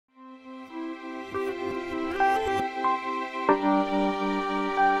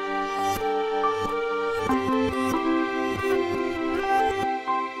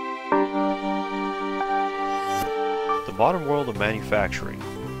modern world of manufacturing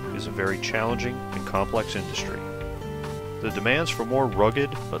is a very challenging and complex industry. The demands for more rugged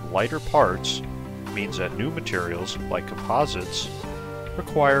but lighter parts means that new materials, like composites,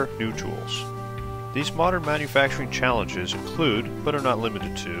 require new tools. These modern manufacturing challenges include, but are not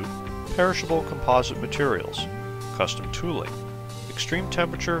limited to, perishable composite materials, custom tooling, extreme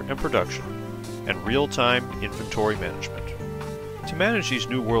temperature and production, and real-time inventory management. To manage these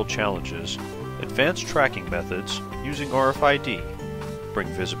new world challenges, advanced tracking methods using RFID bring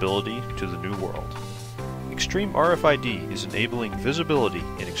visibility to the new world. Extreme RFID is enabling visibility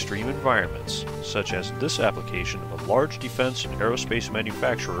in extreme environments, such as in this application of a large defense and aerospace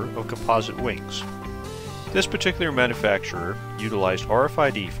manufacturer of composite wings. This particular manufacturer utilized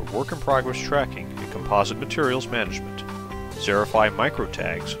RFID for work-in-progress tracking and composite materials management. Xerafy Micro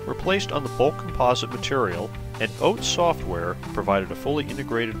tags were placed on the bulk composite material, and Oat software provided a fully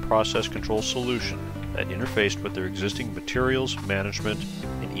integrated process control solution that interfaced with their existing materials management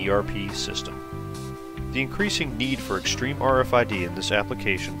and ERP system. The increasing need for extreme RFID in this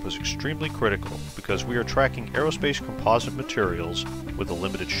application was extremely critical because we are tracking aerospace composite materials with a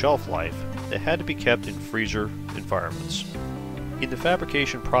limited shelf life that had to be kept in freezer environments. In the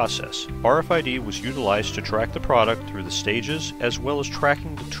fabrication process, RFID was utilized to track the product through the stages as well as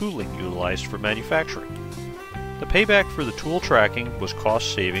tracking the tooling utilized for manufacturing. The payback for the tool tracking was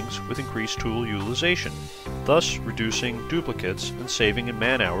cost savings with increased tool utilization, thus reducing duplicates and saving in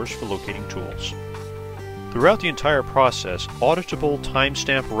man-hours for locating tools. Throughout the entire process, auditable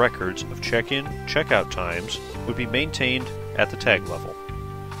timestamp records of check-in, check-out times would be maintained at the tag level.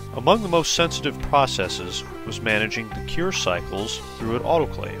 Among the most sensitive processes was managing the cure cycles through an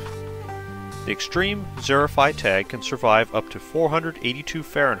autoclave. The Extreme Xerafy tag can survive up to 482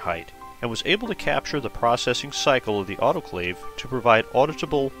 Fahrenheit and was able to capture the processing cycle of the autoclave to provide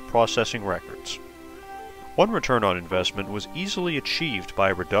auditable processing records. One return on investment was easily achieved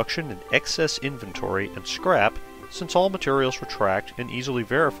by a reduction in excess inventory and scrap, since all materials were tracked and easily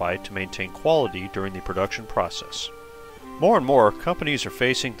verified to maintain quality during the production process. More and more, companies are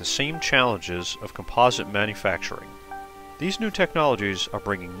facing the same challenges of composite manufacturing. These new technologies are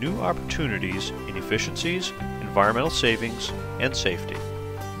bringing new opportunities in efficiencies, environmental savings, and safety.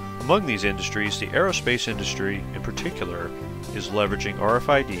 Among these industries, the aerospace industry in particular is leveraging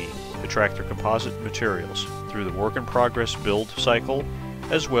RFID to track their composite materials through the work-in-progress build cycle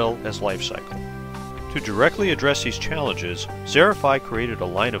as well as life cycle. To directly address these challenges, Xerafy created a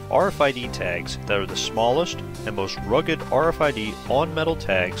line of RFID tags that are the smallest and most rugged RFID on-metal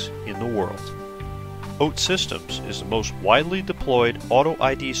tags in the world. Oatsystems is the most widely deployed auto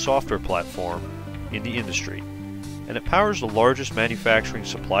ID software platform in the industry, and it powers the largest manufacturing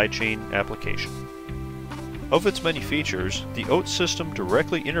supply chain application. Of its many features, the Oat system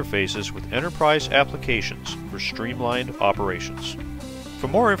directly interfaces with enterprise applications for streamlined operations. For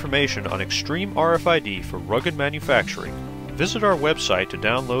more information on Extreme RFID for rugged manufacturing, visit our website to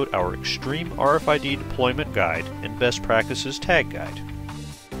download our Extreme RFID Deployment Guide and Best Practices Tag Guide.